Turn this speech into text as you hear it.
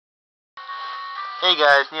Hey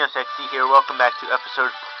guys, NeoSexy here. Welcome back to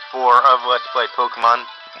episode 4 of Let's Play Pokemon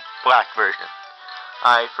Black version.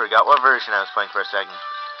 I forgot what version I was playing for a second.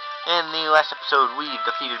 In the last episode, we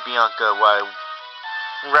defeated Bianca while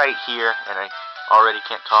right here, and I already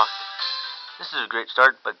can't talk. This is a great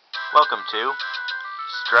start, but welcome to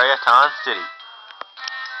Striaton City.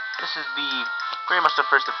 This is pretty much the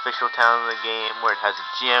first official town in the game where it has a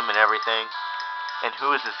gym and everything. And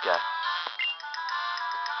who is this guy?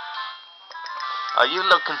 Are you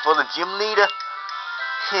looking for the gym leader?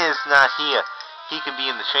 He is not here. He could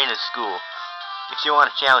be in the training school. If you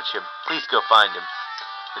want to challenge him, please go find him.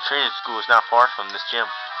 The training school is not far from this gym.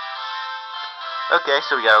 Okay,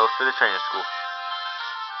 so we gotta look for the training school.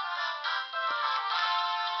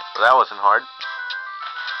 Well, that wasn't hard.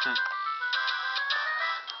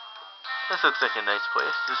 This looks like a nice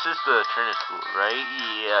place. This is the training school, right?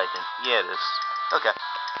 Yeah, I think. Yeah, it is. Okay.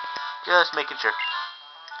 Just making sure.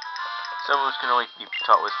 Some moves can only be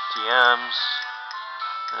taught with TMs,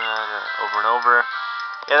 over and over.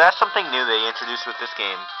 Yeah, that's something new they introduced with this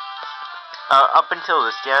game. Up until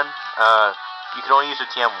this gen, you could only use a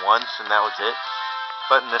TM once, and that was it.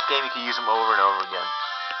 But in this game, you can use them over and over again,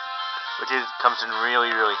 which comes in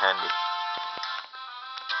really, really handy.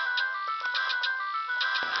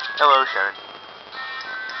 Hello, Sharon.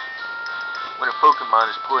 When a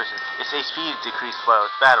Pokemon is poisoned, its HP is decreased while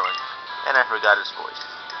it's battling, and I forgot its voice.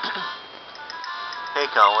 Hey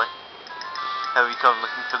Conway, have you come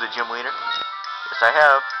looking for the gym leader? Yes, I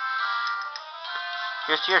have.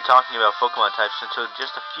 Here's here talking about Pokemon types until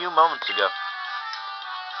just a few moments ago.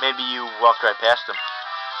 Maybe you walked right past him.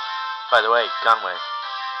 By the way, Conway,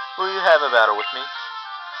 will you have a battle with me?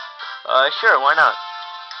 Sure, why not?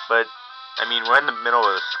 But, I mean, we're in the middle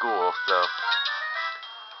of the school, so...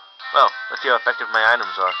 Well, let's see how effective my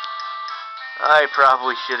items are. I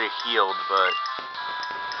probably should have healed, but...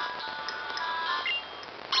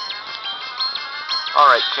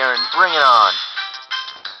 Alright, Karen, bring it on!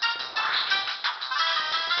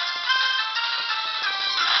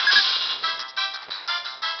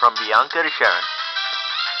 From Bianca to Sharon.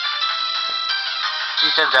 He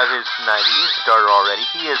sends out his 90 starter already.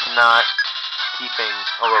 He is not keeping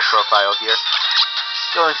a low profile here.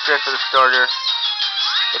 Going straight for the starter.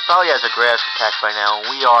 It probably has a grass attack by now.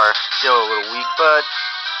 We are still a little weak, but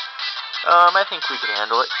I think we can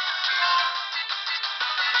handle it.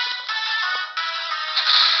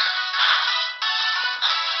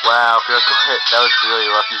 Wow, critical hit. That was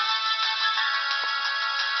really lucky.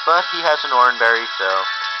 But he has an Oran Berry, so...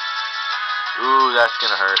 Ooh, that's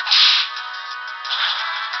gonna hurt.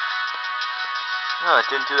 No, it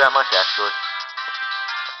didn't do that much, actually.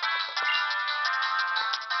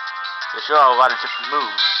 They sure are a lot of different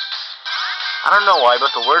moves. I don't know why,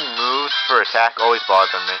 but the word moves for attack always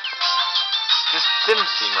bothered me. Just didn't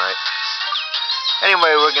seem right.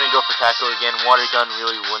 Anyway, we're gonna go for tackle again. Water gun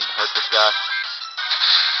really wouldn't hurt this guy.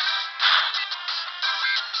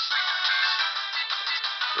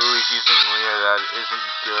 Ooh, he's using Leer. That isn't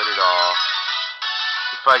good at all.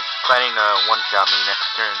 He's probably planning to one-shot me next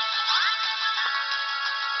turn.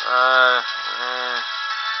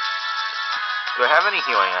 Do I have any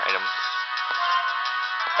healing items?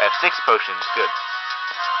 I have 6 potions. Good.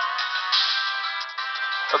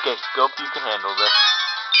 Okay, Scope, you can handle this.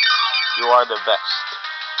 You are the best.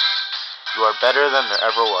 You are better than there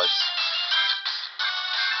ever was.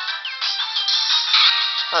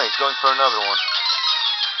 Oh, he's going for another one.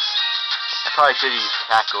 I probably should have used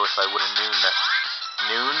tackle if I would have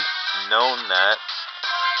known that.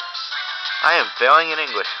 I am failing in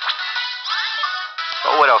English.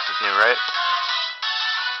 But what else is new, right?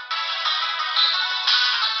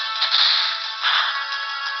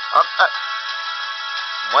 Oh,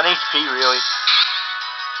 1 HP, really?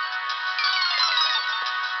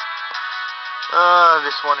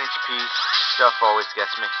 This 1 HP stuff always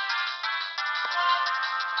gets me.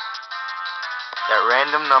 That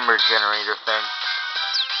random number generator thing.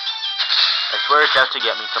 I swear it's out to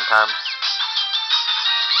get me sometimes.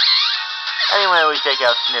 Anyway, we take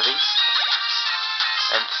out Snivy.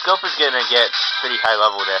 And Scope is gonna get pretty high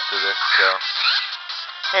leveled after this, so...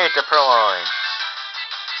 Hey, it's a Purloin.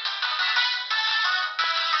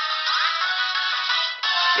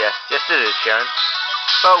 Yes, it is, Sharon.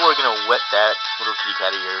 But we're gonna wet that little kitty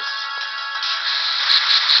cat of yours.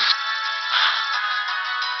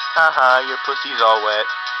 Haha, your pussy's all wet.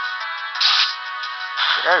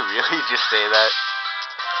 Did I really just say that?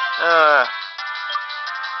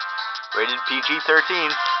 Rated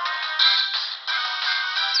PG-13.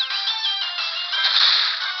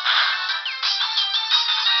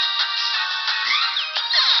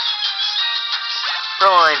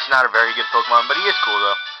 Purloin's not a very good Pokemon, but he is cool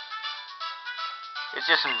though. It's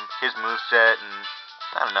just his moveset, and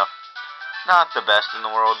I don't know. Not the best in the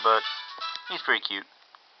world, but he's pretty cute.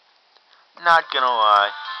 Not gonna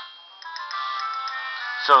lie.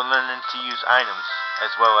 So learning to use items,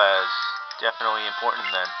 as well as definitely important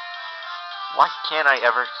then. Why can't I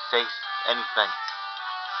ever say anything?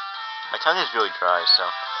 My tongue is really dry, so...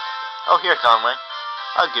 Oh, here, Conway.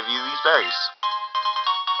 I'll give you these berries.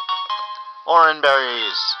 Oran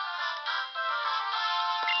berries.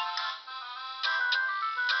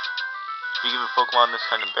 If you give a Pokemon this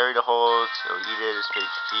kind of berry to hold, it'll eat it, its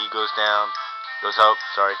HP goes down. Goes up,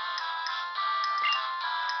 sorry.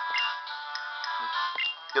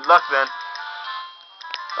 Good luck then.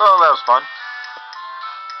 Oh, that was fun.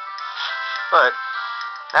 But,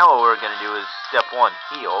 now what we're going to do is step 1,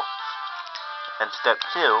 heal. And step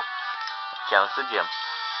 2, challenge the gym.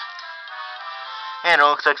 And it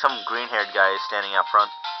looks like some green-haired guy is standing out front.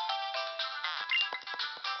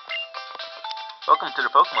 Welcome to the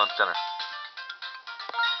Pokemon Center.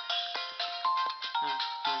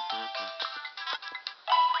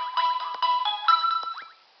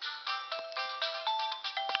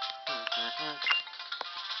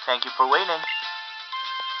 Thank you for waiting.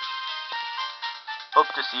 Hope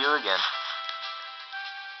to see you again.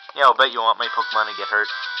 Yeah, I'll bet you want my Pokemon to get hurt.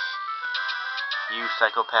 You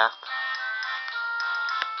psychopath.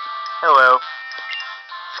 Hello.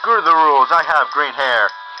 Screw the rules, I have green hair.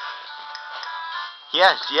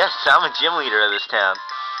 Yes, I'm a gym leader of this town.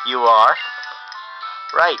 You are?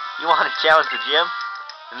 Right, you want to challenge the gym?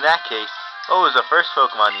 In that case, what was the first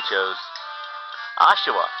Pokemon you chose?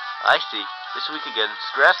 Oshawa. I see. This week against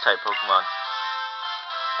Grass-type Pokemon.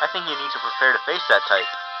 I think you need to prepare to face that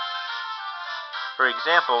type. For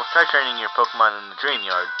example, try training your Pokemon in the Dream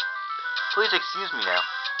Yard. Please excuse me now.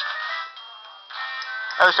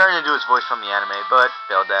 I was starting to do his voice from the anime, but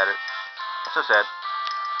failed at it. So sad.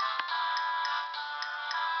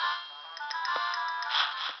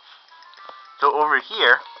 So over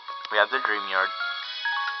here, we have the Dream Yard,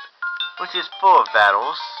 which is full of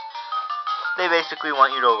battles. They basically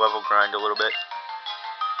want you to level grind a little bit.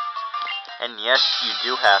 And yes, you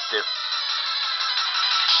do have to.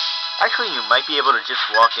 Actually, you might be able to just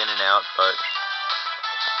walk in and out, but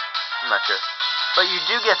I'm not sure. But you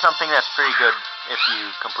do get something that's pretty good if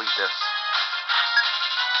you complete this.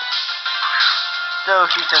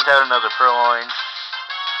 So she sends out another Purloin.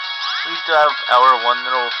 We still have our one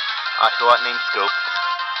little Oshawott named Scope.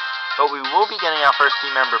 But we will be getting our first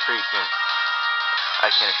team member pretty soon. I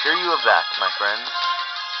can assure you of that, my friends.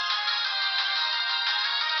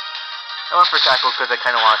 I went for Tackle because I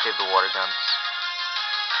kind of want to save the water guns.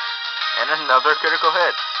 And another critical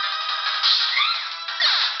hit.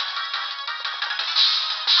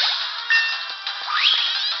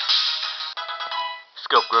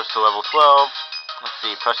 Scope grows to level 12. Let's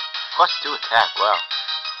see, plus 2 attack, wow.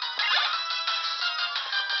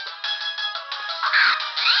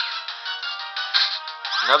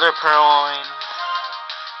 Another Purloin.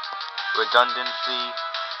 Redundancy.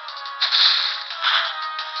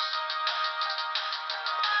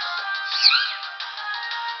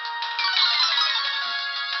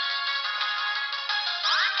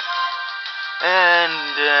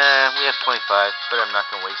 And we have 25, but I'm not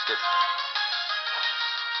going to waste it.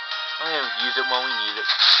 I'm going to use it when we need it.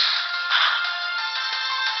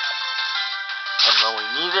 And when we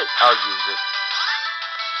need it, I'll use it.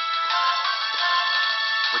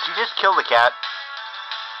 Would you just kill the cat?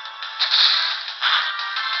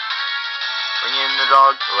 Bring in the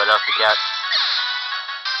dog, or let out the cat.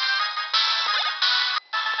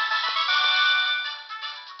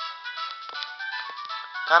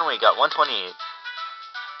 Conway got 128.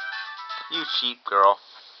 You cheap girl.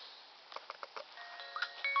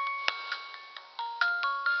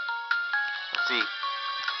 Let's see.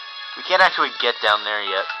 We can't actually get down there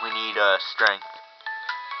yet. We need strength.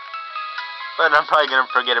 But I'm probably going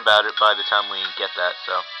to forget about it by the time we get that,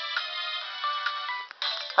 so.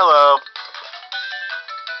 Hello.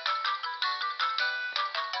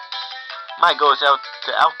 My goal is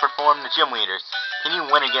to outperform the gym leaders. Can you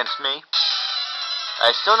win against me?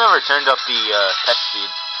 I still never turned up the pet speed.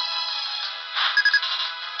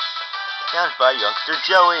 Challenged by Youngster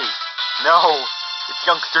Joey. No, it's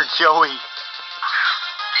Youngster Joey.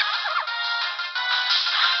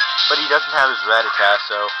 But he doesn't have his Rattata,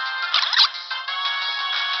 so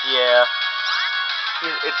yeah,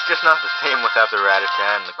 it's just not the same without the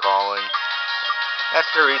Rattata and the calling. That's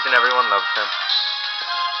the reason everyone loves him.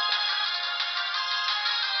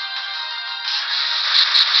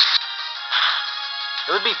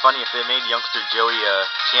 It would be funny if they made Youngster Joey a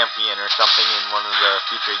champion or something in one of the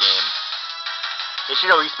future games. They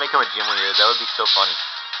should at least make him a gym leader. That would be so funny.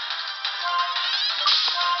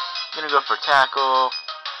 Gonna go for tackle.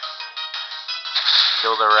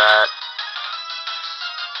 Kill the rat.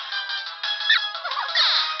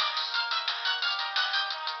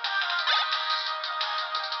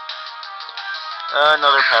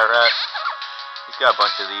 Another pet rat. He's got a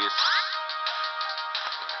bunch of these.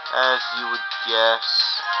 As you would guess.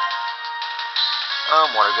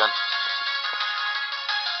 Water gun.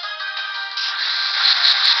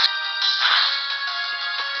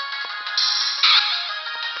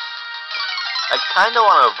 I kinda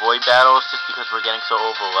want to avoid battles just because we're getting so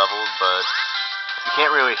over leveled, but you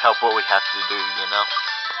can't really help what we have to do, you know?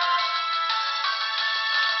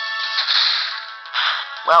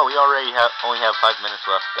 Wow, we already only have 5 minutes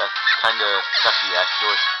left. That's kinda sucky,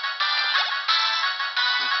 actually.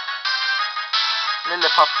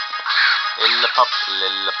 Lillipop. Lillipop,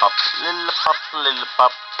 lillipop, lillipop,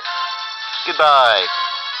 lillipop. Goodbye.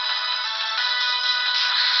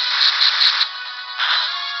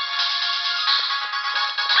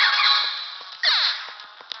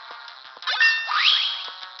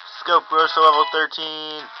 Scope grows to level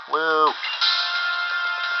 13. Woo.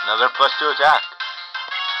 Another +2 attack.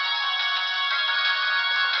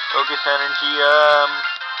 Focus energy,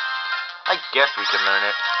 I guess we can learn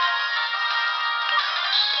it.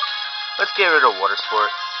 Let's get rid of water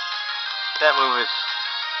sport. That move is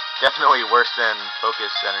definitely worse than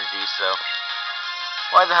focus energy, so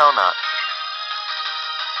why the hell not?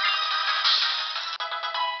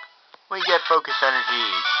 We get focus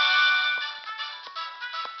energy.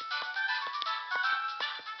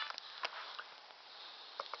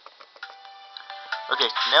 Okay,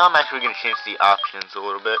 now I'm actually going to change the options a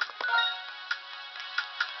little bit.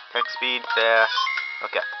 Attack speed, fast.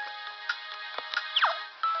 Okay.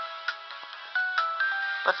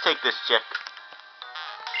 Let's take this chick.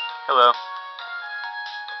 Hello.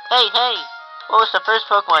 Hey! What was the first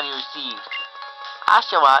Pokemon you received?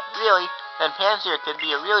 Oshawott? Really? Then Pansear could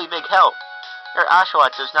be a really big help. Your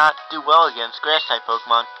Oshawott does not do well against Grass-type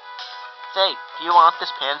Pokemon. Say, do you want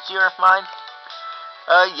this Pansear of mine?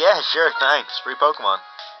 Yeah, sure, thanks. Free Pokemon.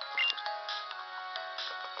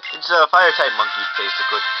 It's a Fire-type monkey,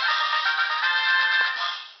 basically.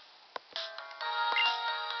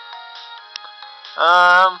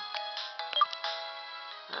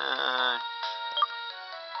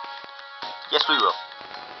 Yes, we will.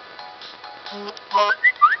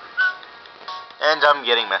 And I'm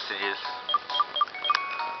getting messages.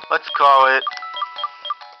 Let's call it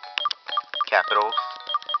capitals.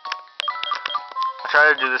 I'll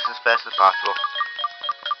try to do this as fast as possible.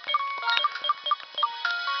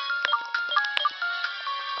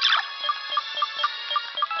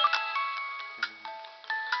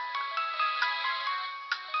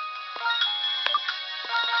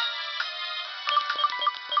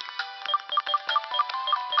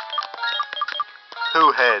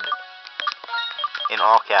 Who head in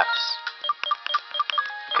all caps,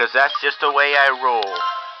 because that's just the way I roll.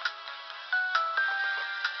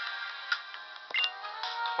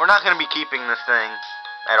 We're not going to be keeping this thing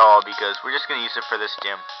at all because we're just going to use it for this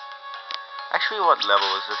gym. Actually, what level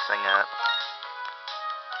is this thing at?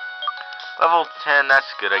 Level 10,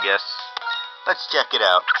 that's good, I guess. Let's check it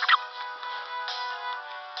out.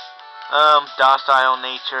 Docile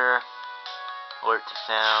nature, alert to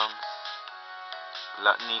sounds,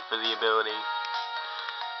 gluttony for the ability.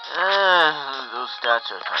 Those stats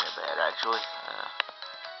are kind of bad, actually.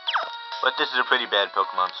 But this is a pretty bad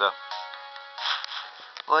Pokemon, so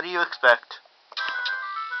what do you expect?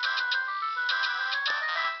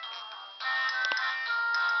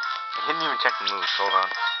 I didn't even check the moves. Hold on.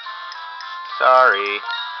 Sorry.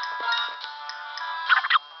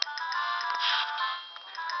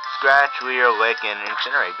 Scratch, Leer, Lick, and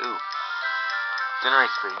Incinerate. Ooh.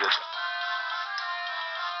 Incinerate's pretty good.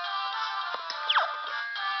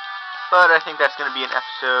 But I think that's going to be an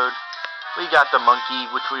episode. We got the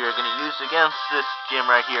monkey, which we are going to use against this gym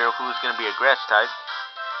right here, who is going to be a grass type.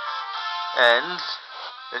 And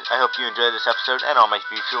I hope you enjoyed this episode and all my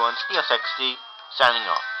future ones. ESXD, signing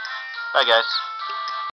off. Bye, guys.